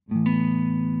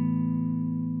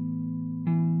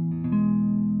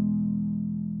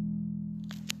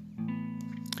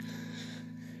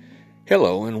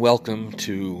Hello and welcome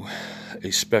to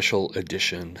a special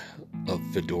edition of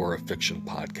Fedora Fiction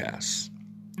Podcasts.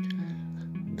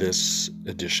 This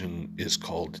edition is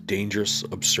called Dangerous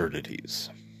Absurdities.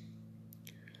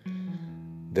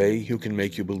 They who can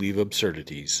make you believe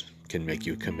absurdities can make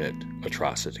you commit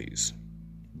atrocities.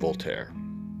 Voltaire.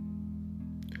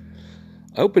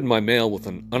 I opened my mail with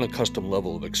an unaccustomed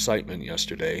level of excitement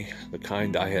yesterday, the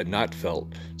kind I had not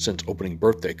felt since opening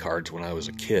birthday cards when I was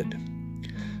a kid.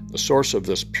 The source of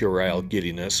this puerile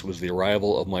giddiness was the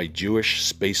arrival of my Jewish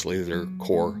Space Laser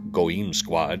Corps Goyim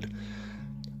Squad,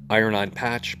 iron-on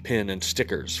patch, pin, and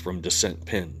stickers from Descent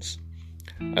Pins.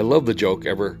 I loved the joke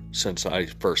ever since I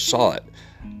first saw it,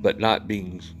 but not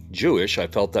being Jewish, I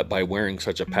felt that by wearing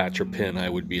such a patch or pin I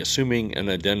would be assuming an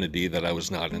identity that I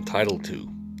was not entitled to.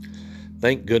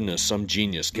 Thank goodness some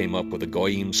genius came up with a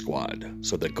Goyim Squad,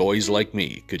 so that goys like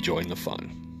me could join the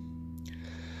fun.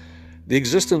 The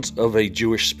existence of a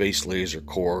Jewish Space Laser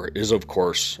Corps is, of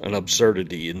course, an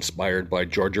absurdity inspired by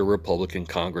Georgia Republican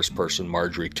Congressperson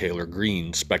Marjorie Taylor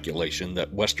Greene's speculation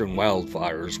that Western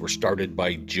wildfires were started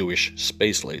by Jewish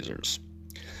space lasers.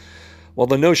 While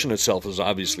the notion itself is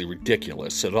obviously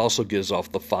ridiculous, it also gives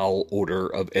off the foul odor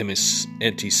of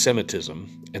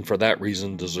anti-Semitism, and for that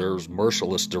reason deserves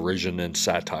merciless derision and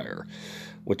satire,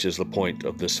 which is the point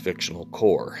of this fictional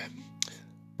corps.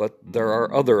 But there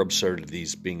are other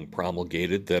absurdities being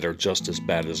promulgated that are just as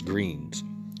bad as Greene's.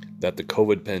 That the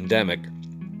COVID pandemic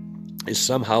is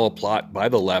somehow a plot by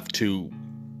the left to,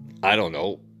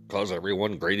 cause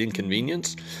everyone great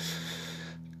inconvenience.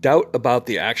 Doubt about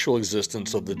the actual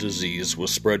existence of the disease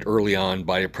was spread early on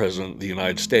by a president of the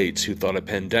United States who thought a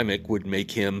pandemic would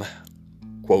make him,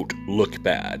 quote, look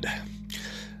bad.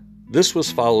 This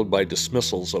was followed by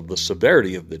dismissals of the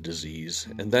severity of the disease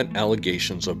and then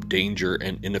allegations of danger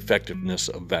and ineffectiveness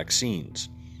of vaccines,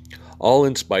 all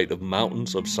in spite of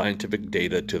mountains of scientific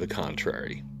data to the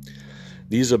contrary.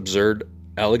 These absurd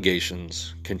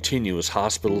allegations continue as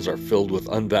hospitals are filled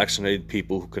with unvaccinated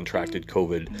people who contracted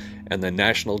COVID and the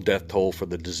national death toll for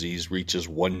the disease reaches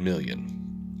 1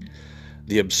 million.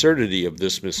 The absurdity of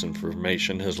this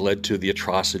misinformation has led to the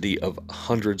atrocity of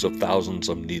hundreds of thousands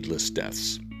of needless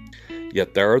deaths.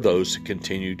 Yet there are those who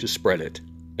continue to spread it,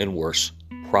 and worse,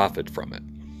 profit from it.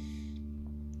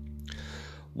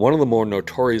 One of the more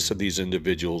notorious of these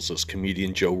individuals is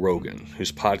comedian Joe Rogan,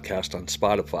 whose podcast on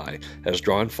Spotify has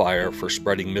drawn fire for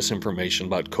spreading misinformation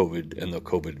about COVID and the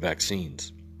COVID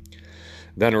vaccines.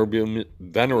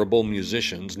 Venerable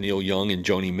musicians Neil Young and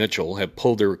Joni Mitchell have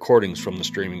pulled their recordings from the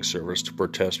streaming service to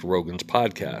protest Rogan's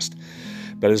podcast.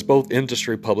 But as both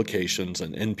industry publications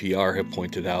and NPR have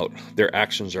pointed out, their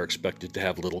actions are expected to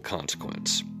have little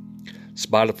consequence.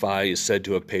 Spotify is said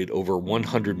to have paid over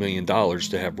 $100 million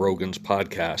to have Rogan's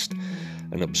podcast,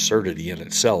 an absurdity in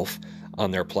itself,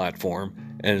 on their platform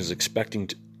and is expecting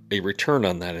a return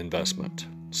on that investment.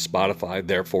 Spotify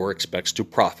therefore expects to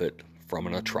profit from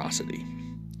an atrocity.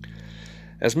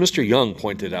 As Mr. Young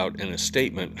pointed out in his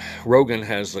statement, Rogan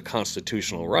has the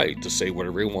constitutional right to say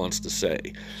whatever he wants to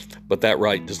say, but that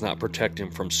right does not protect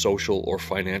him from social or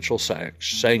financial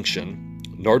sanction,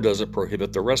 nor does it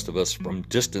prohibit the rest of us from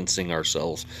distancing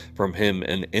ourselves from him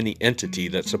and any entity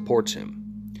that supports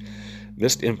him.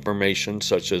 Misinformation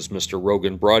such as Mr.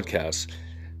 Rogan broadcasts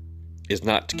is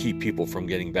not to keep people from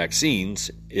getting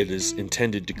vaccines. It is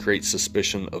intended to create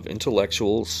suspicion of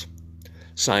intellectuals,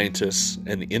 scientists,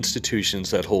 and the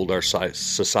institutions that hold our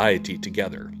society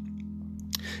together.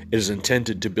 It is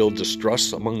intended to build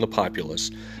distrust among the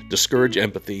populace, discourage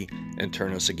empathy, and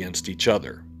turn us against each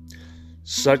other.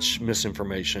 Such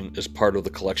misinformation is part of the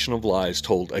collection of lies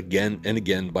told again and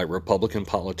again by Republican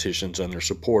politicians and their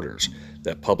supporters,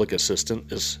 that public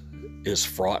assistance is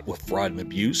fraught with fraud and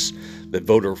abuse, that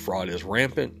voter fraud is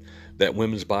rampant, that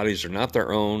women's bodies are not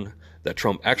their own, that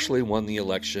Trump actually won the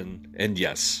election, and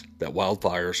yes, that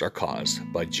wildfires are caused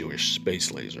by Jewish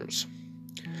space lasers.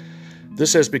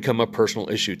 This has become a personal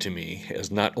issue to me, as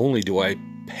not only do I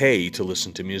pay to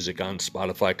listen to music on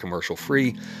Spotify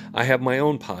commercial-free, I have my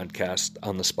own podcast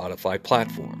on the Spotify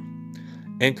platform.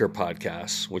 Anchor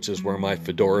Podcasts, which is where my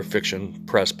Fedora Fiction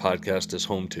Press podcast is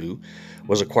home to,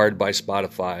 was acquired by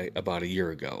Spotify about a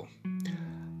year ago.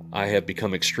 I have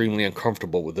become extremely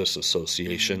uncomfortable with this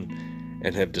association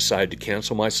and have decided to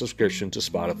cancel my subscription to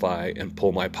Spotify and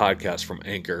pull my podcast from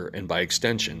Anchor and, by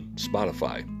extension,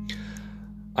 Spotify.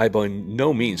 I by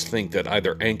no means think that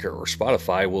either Anchor or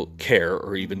Spotify will care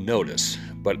or even notice,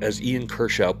 but as Ian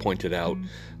Kershaw pointed out,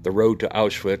 the road to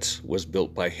Auschwitz was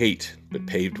built by hate, but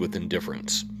paved with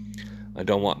indifference. I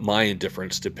don't want my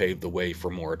indifference to pave the way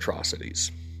for more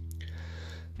atrocities.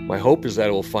 My hope is that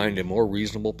it will find a more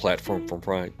reasonable platform for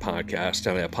my podcast,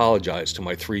 and I apologize to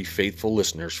my 3 faithful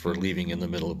listeners for leaving in the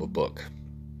middle of a book.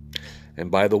 And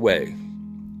by the way,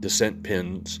 Dissent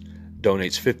Pins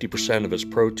donates 50% of its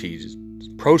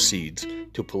proceeds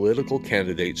to political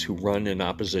candidates who run in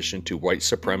opposition to white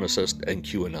supremacist and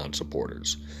QAnon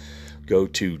supporters. Go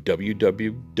to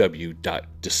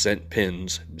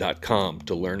www.dissentpins.com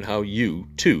to learn how you,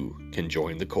 too, can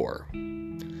join the Corps.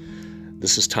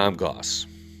 This is Tom Goss.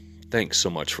 Thanks so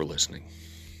much for listening.